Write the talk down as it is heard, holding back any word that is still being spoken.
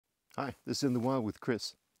Hi, this is In the Wild with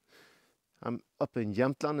Chris. I'm up in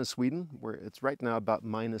Jämtland in Sweden, where it's right now about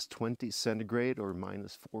 -20 centigrade or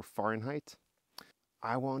 -4 Fahrenheit.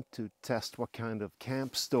 I want to test what kind of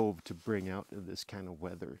camp stove to bring out in this kind of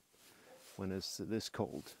weather when it's this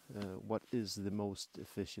cold. What is the most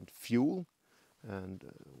efficient fuel and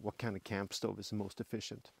what kind of camp stove is the most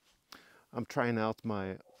efficient. I'm trying out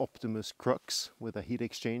my Optimus Crux with a heat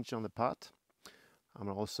exchange on the pot. I'm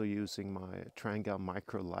also using my Trangia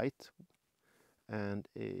Micro Light and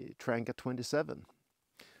a Trangia 27.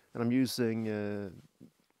 And I'm using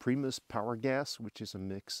Primus Power Gas, which is a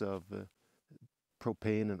mix of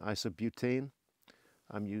propane and isobutane.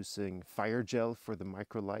 I'm using firegel for the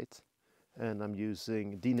Micro Light, and I'm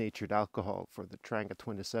using denatured alcohol for the Trangia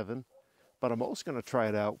 27. But I'm also going to try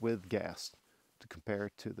it out with gas to compare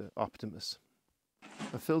it to the Optimus.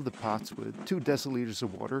 I filled the pots with 2 deciliters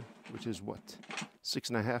of water, which is what,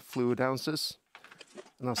 6.5 fluid ounces,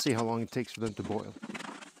 and I'll see how long it takes for them to boil.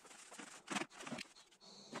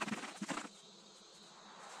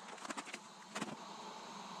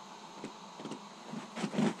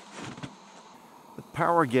 The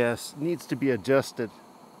power gas needs to be adjusted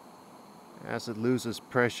as it loses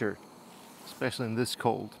pressure, especially in this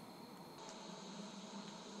cold.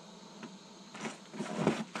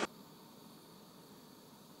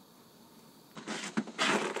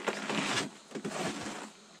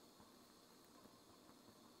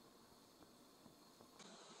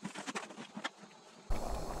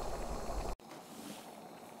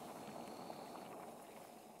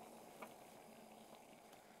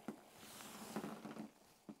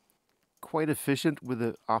 Quite efficient with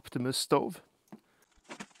the Optimus stove.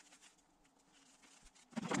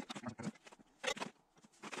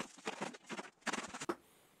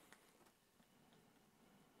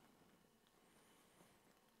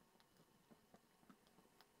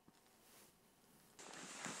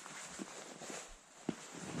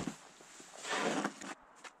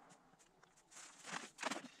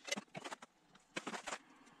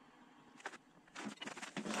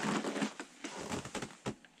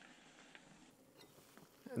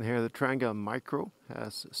 And here the Trangia Micro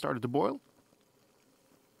has started to boil.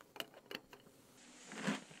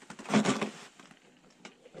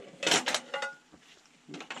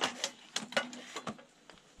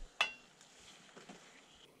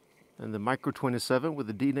 And the Micro 27 with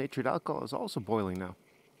the denatured alcohol is also boiling now.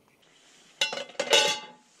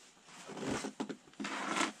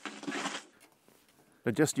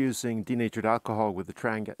 But just using denatured alcohol with the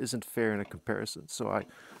Trangia isn't fair in a comparison, so I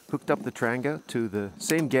hooked up the Trangia to the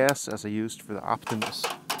same gas as I used for the Optimus.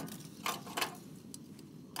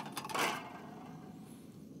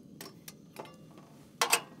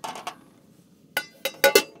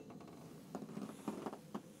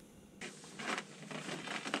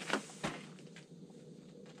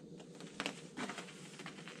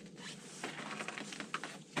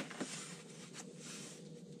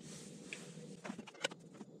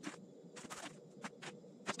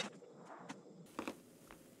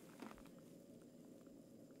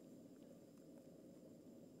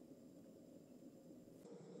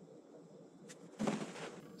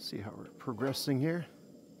 See how we're progressing here.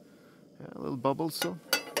 A little bubbles, so.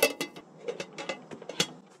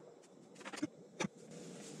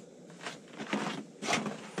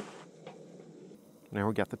 Now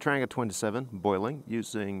we got the Trangia 27 boiling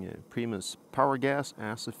using Primus Power Gas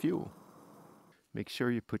as a fuel. Make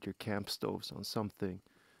sure you put your camp stoves on something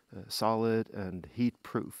solid and heat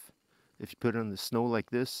proof. If you put it on the snow like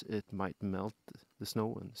this, it might melt the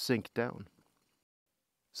snow and sink down.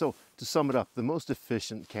 So, to sum it up, the most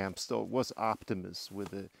efficient camp stove was Optimus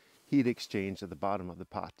with a heat exchange at the bottom of the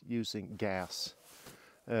pot using gas.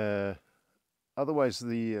 Otherwise,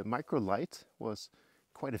 the Micro Light was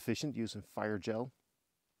quite efficient using firegel.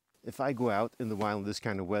 If I go out in the wild in this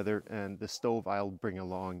kind of weather, and the stove I'll bring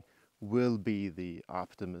along will be the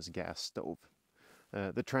Optimus gas stove.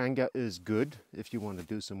 The Trangia is good if you want to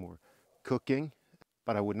do some more cooking,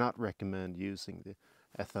 but I would not recommend using the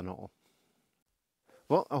ethanol.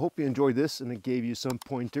 Well, I hope you enjoyed this and it gave you some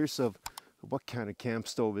pointers of what kind of camp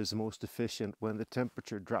stove is most efficient when the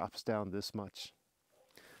temperature drops down this much.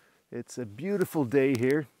 It's a beautiful day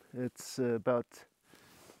here. It's about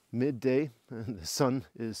midday and the sun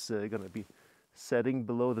is going to be setting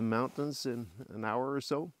below the mountains in an hour or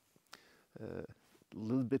so. A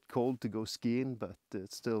little bit cold to go skiing, but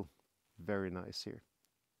it's still very nice here.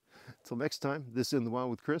 Till next time, this is In the Wild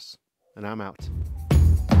with Chris, and I'm out.